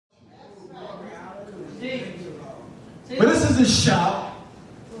But this is a shout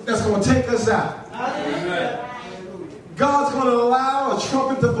that's going to take us out. God's going to allow a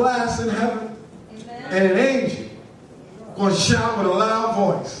trumpet to blast in heaven, and an angel going to shout with a loud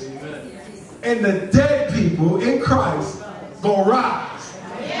voice. And the dead people in Christ going to rise.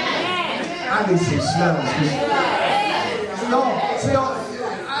 I need some smells.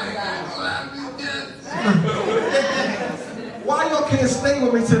 Why y'all can't stay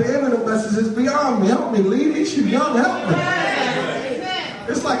with me to the end of the message? It's beyond me. Help me, ladies. You young, help me.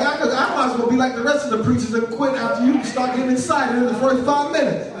 It's like I might as well be like the rest of the preachers and quit after you start getting excited in the first 5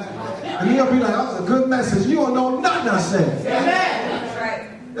 minutes. And you'll be like, that was a good message. You don't know nothing I said.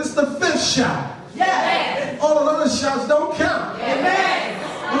 It's the 5th shout. All the other shouts don't count.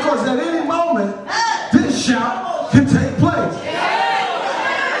 Because at any moment, this shout can take place.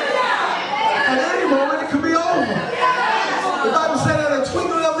 At any moment, it can be over. The Bible said at a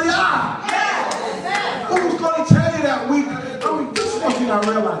twinkling of the eye. Who's going to tell you that we... this is what you not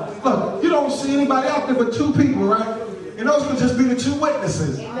realize. Look, you don't see anybody out there but 2 people, right? And those could just be the 2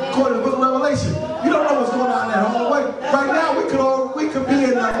 witnesses, according to the book of Revelation. You don't know what's going on in that hallway. Right now, we could be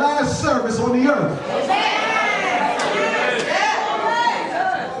in the last service on the earth.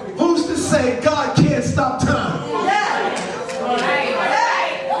 Who's to say God can't stop time?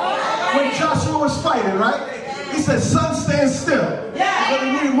 When Joshua was fighting, right? He said, sun, stand still. But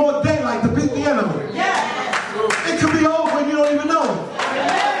he needed more daylight to beat the enemy. It could be over and you don't even know it.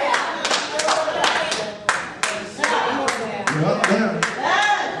 Yeah.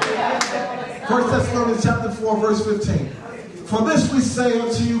 1 Thessalonians chapter 4, verse 15. For this we say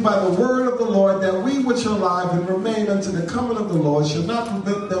unto you by the word of the Lord, that we which are alive and remain unto the coming of the Lord shall not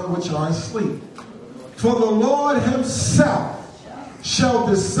prevent them which are asleep. For the Lord himself shall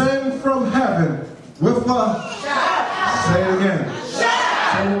descend from heaven with a shout. Say it again.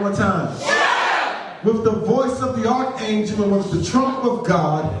 Shout. Say it one more time. Shout. With the voice of the archangel and with the trump of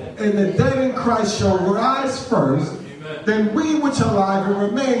God, and the dead in Christ shall rise first. Then we which are alive and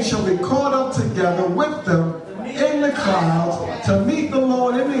remain shall be caught up together with them in the clouds to meet the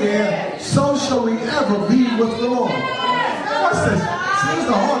Lord in the air. So shall we ever be with the Lord. What's this? See, this is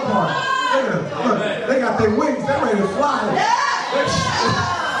the hard part. Look, they got their wings. They're ready to fly.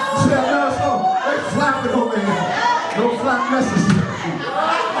 See that nurse? Oh, they're flapping over here. No flap necessary.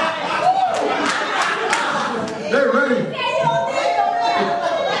 They're ready.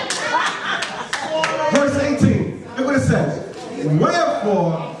 Verse 18. Look what it says.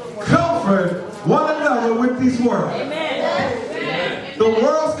 Wherefore, comfort one another with these words. Amen. The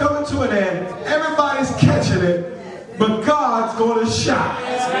world's coming to an end. Everybody's catching it. But God's going to shout.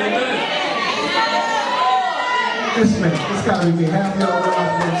 This got to be me. Half y'all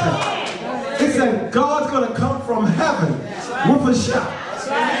realize. It said God's going to come from heaven with a shout.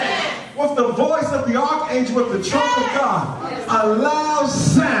 With the voice of the archangel, with the trump of God. A loud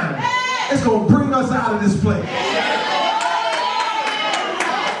sound. It's going to bring us out of this place.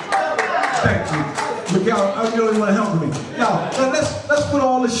 Thank you. Miguel, you really want to help me. Now, let's put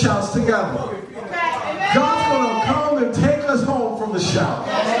all the shouts together. God's going to come and take us home from the shout.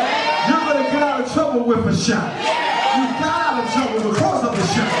 You're going to get out of trouble with a shout. You got out of trouble because of the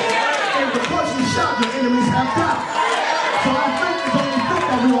shout. And because you shout, your enemies have died. So I